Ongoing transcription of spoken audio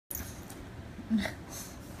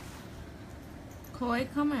Chloe,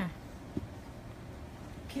 come here.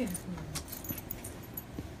 Kiss me.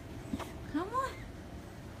 Come on.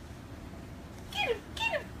 Get him,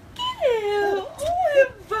 get him, get him. Oh,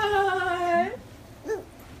 bud.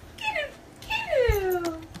 Get him, get him.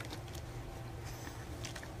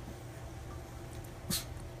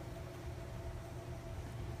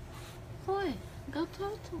 Chloe, go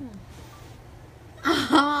talk to him.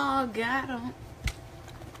 Oh, got him.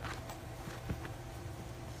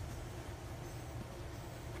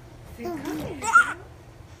 See, come here.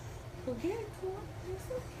 Go get it, Cole. It's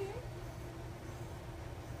okay.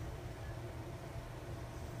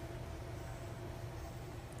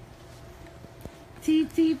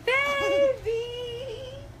 TT baby.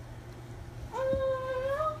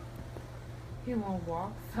 Oh. He won't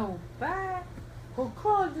walk so bad. Go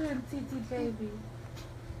call him, TT baby.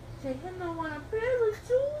 Say him don't want to play with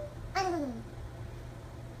you.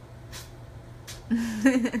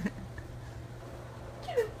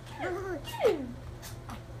 Get him, get him, get him.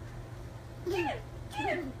 Get him, get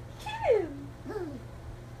him, get him.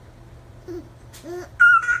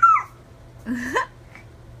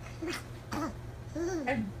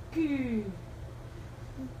 Good.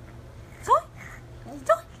 Toy.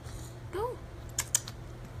 Toy. Go.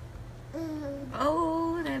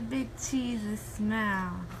 Oh, that big cheesy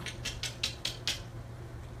smile.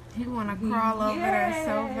 He want to crawl over there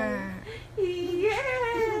so bad. Yes.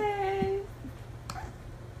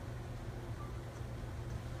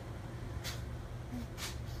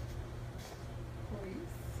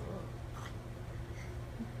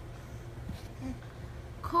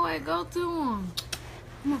 Koi, go to him.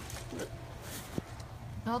 Come on. Look.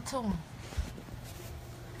 Go to him.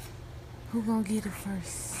 Who gonna get it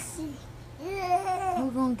first?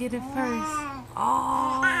 Who gonna get it first?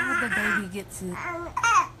 Oh, the baby gets it.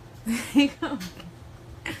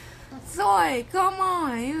 Zoe, come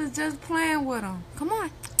on. He was just playing with him. Come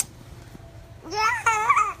on.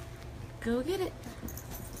 Go get it.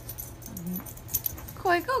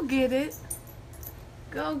 Koi, go get it.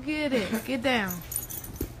 Go get it. Get down.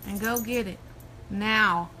 And go get it.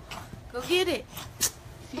 Now. Go get it.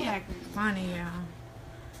 She acting funny, y'all.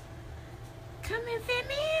 Come here, Fat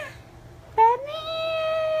Man. Fat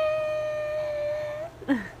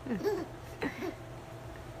Man.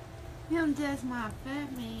 Him just my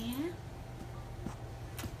fat man.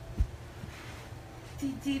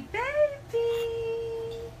 TT baby.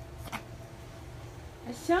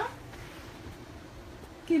 A shot?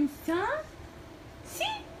 Give him some?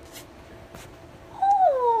 See?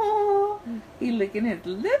 Oh. He licking his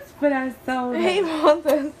lips for that soda. He wants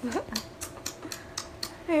this.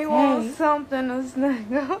 He wants something to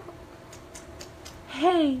snack up.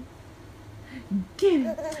 Hey. Get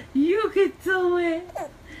it. You can do it.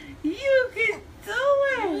 You can do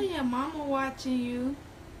it. Oh, your mama watching you.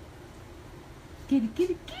 Get it, get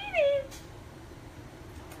it, get it.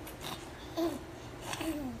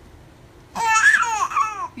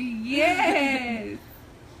 Yes.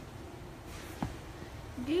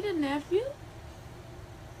 Get it, nephew.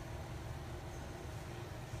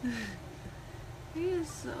 He is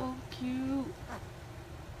so cute.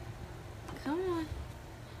 Come on.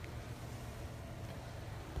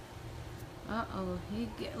 Uh-oh, he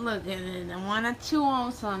get, look at it. I want to chew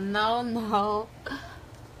on some. No, no.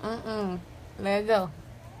 Let go.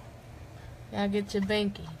 Y'all get your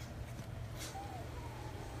binky.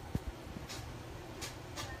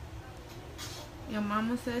 Your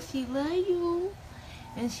mama says she love you.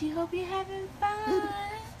 And she hope you're having fun.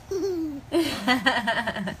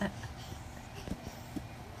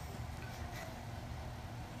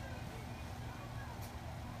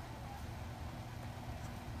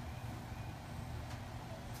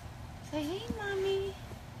 Say, hey, mommy.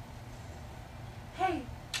 Hey.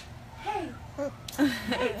 Hey.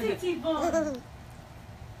 Hey, TT boy.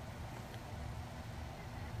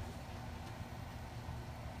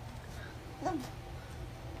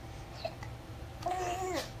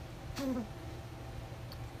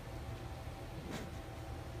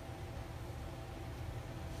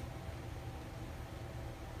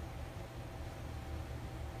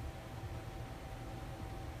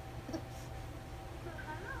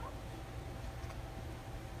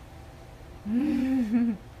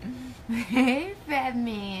 Hey, fat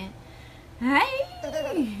man.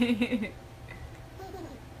 Hey.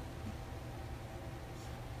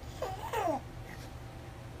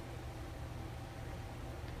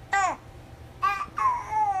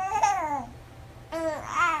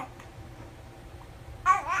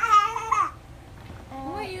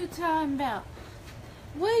 What are you talking about?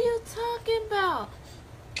 What are you talking about?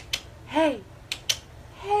 Hey.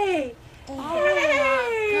 Hey. Oh Hey.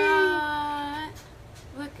 my God.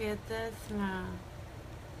 that smile.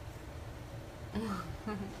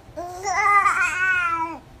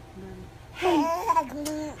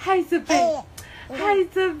 Hey, the baby. Hey,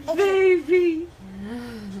 the baby.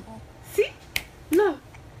 See? Look.